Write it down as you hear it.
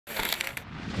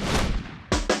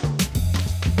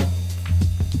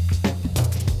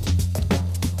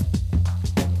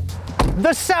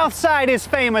The Southside is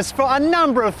famous for a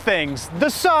number of things. The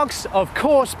socks, of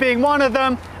course, being one of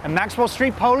them, and Maxwell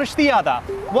Street Polish the other.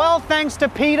 Well, thanks to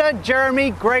Peter,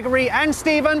 Jeremy, Gregory, and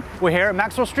Stephen, we're here at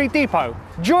Maxwell Street Depot.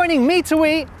 Joining me to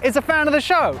eat is a fan of the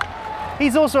show.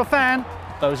 He's also a fan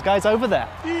of those guys over there.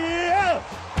 Yeah!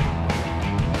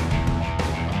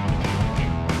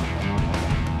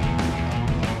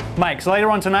 Mike, so later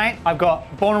on tonight, I've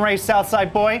got born and raised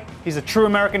Southside boy. He's a true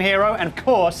American hero, and of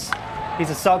course, he's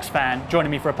a Sox fan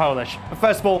joining me for a Polish. But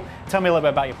first of all, tell me a little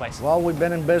bit about your place. Well, we've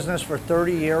been in business for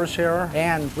 30 years here,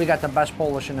 and we got the best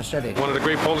Polish in the city. One of the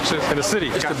great Polishes in the city.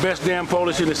 It's the best damn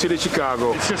Polish in the city of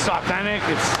Chicago. It's just authentic.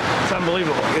 It's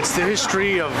unbelievable. It's the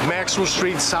history of Maxwell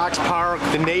Street, Sox Park,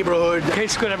 the neighborhood.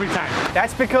 Tastes good every time.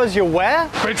 That's because you're where?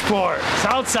 Bridgeport,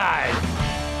 Southside.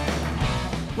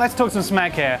 Let's talk some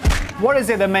smack here. What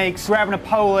is it that makes grabbing a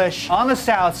Polish on the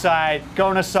south side,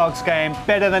 going to a Sox game,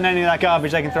 better than any of that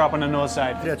garbage they can throw up on the north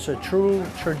side? It's a true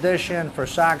tradition for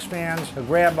Sox fans to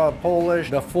grab a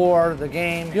Polish before the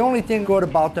game. The only thing good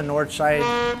about the north side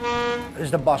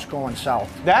is the bus going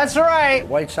south. That's right.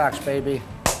 White Sox, baby.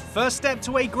 First step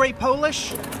to a great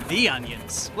Polish, the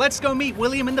onions. Let's go meet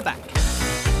William in the back.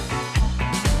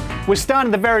 We're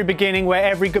starting at the very beginning where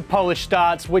every good Polish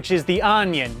starts, which is the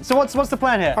onion. So what's the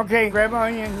plan here? Okay, grab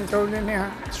onions and throw it in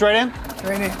there. Straight in?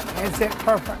 Straight in. That's it,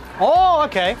 perfect. Oh,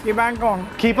 okay. Keep on going.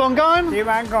 Keep on going? Keep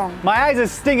on going. My eyes are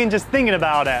stinging just thinking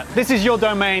about it. This is your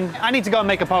domain. I need to go and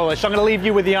make a Polish. I'm gonna leave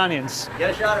you with the onions.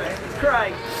 Get a shot of it. He's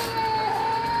crying.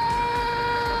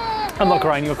 I'm not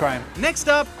crying, you're crying. Next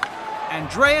up,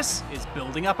 Andreas is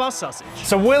building up our sausage.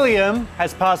 So William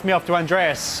has passed me off to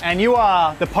Andreas, and you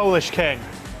are the Polish king,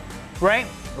 right?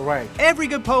 Right. Every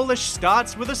good Polish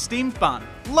starts with a steamed bun.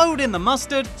 Load in the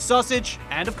mustard, sausage,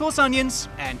 and of course onions,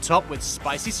 and top with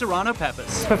spicy serrano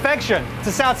peppers. Perfection. It's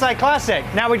a Southside classic.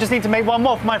 Now we just need to make one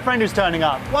more for my friend who's turning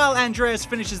up. While Andreas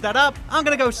finishes that up, I'm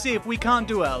gonna go see if we can't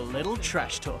do a little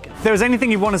trash talking. If there was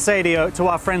anything you want to say to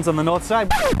our friends on the north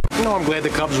side? You know, I'm glad the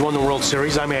Cubs won the World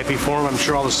Series. I'm happy for them. I'm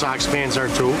sure all the Sox fans are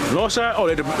too. North side? Oh,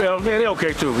 they're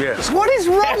okay too, yes. What is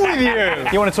wrong with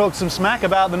you? You want to talk some smack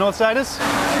about the Northsiders?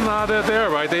 Nah, they're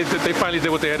all right. They finally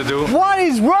did what they had to do. What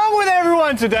is wrong with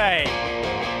everyone today?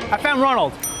 I found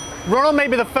Ronald. Ronald may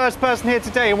be the first person here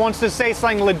today who wants to say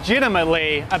something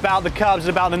legitimately about the Cubs,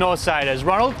 about the Northsiders.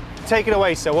 Ronald, take it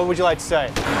away, sir. What would you like to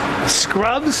say?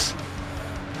 Scrubs?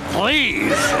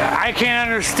 Please, I can't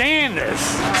understand this.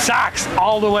 Sox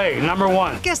all the way, number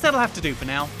one. Guess that'll have to do for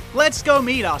now. Let's go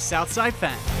meet our Southside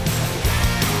fan.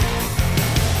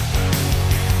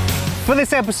 For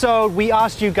this episode, we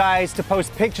asked you guys to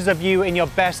post pictures of you in your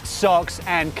best Sox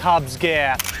and Cubs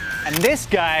gear. And this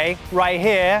guy right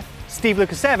here, Steve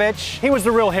Lukasevich, he was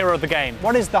the real hero of the game.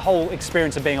 What is the whole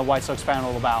experience of being a White Sox fan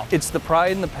all about? It's the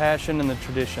pride and the passion and the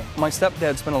tradition. My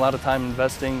stepdad spent a lot of time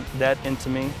investing that into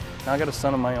me. Now I got a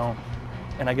son of my own,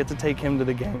 and I get to take him to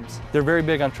the games. They're very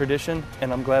big on tradition,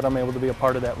 and I'm glad I'm able to be a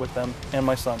part of that with them and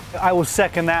my son. I will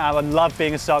second that. I love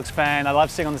being a Sox fan. I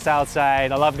love sitting on the south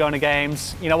side. I love going to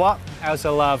games. You know what? I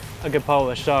also love a good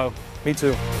Polish, so. Me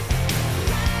too.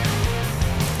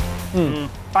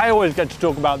 I always get to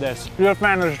talk about this. You're a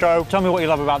fan of the show. Tell me what you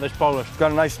love about this Polish.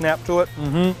 Got a nice snap to it.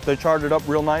 They charred it up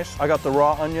real nice. I got the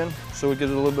raw onion, so it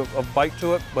gives it a little bit of bite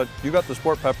to it, but you got the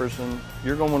sport peppers, and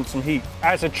you're going with some heat.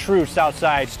 That's a true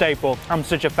Southside staple. I'm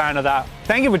such a fan of that.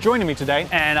 Thank you for joining me today,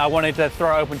 and I wanted to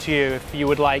throw it open to you if you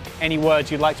would like any words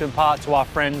you'd like to impart to our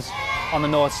friends on the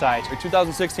north side.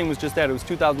 2016 was just that. It was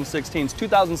 2016. It's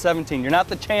 2017. You're not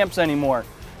the champs anymore.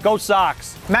 Go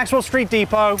Sox. Maxwell Street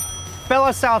Depot, fellow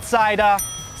Southsider,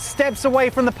 steps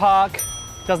away from the park.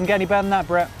 Doesn't get any better than that,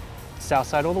 Brett.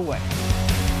 Southside all the way.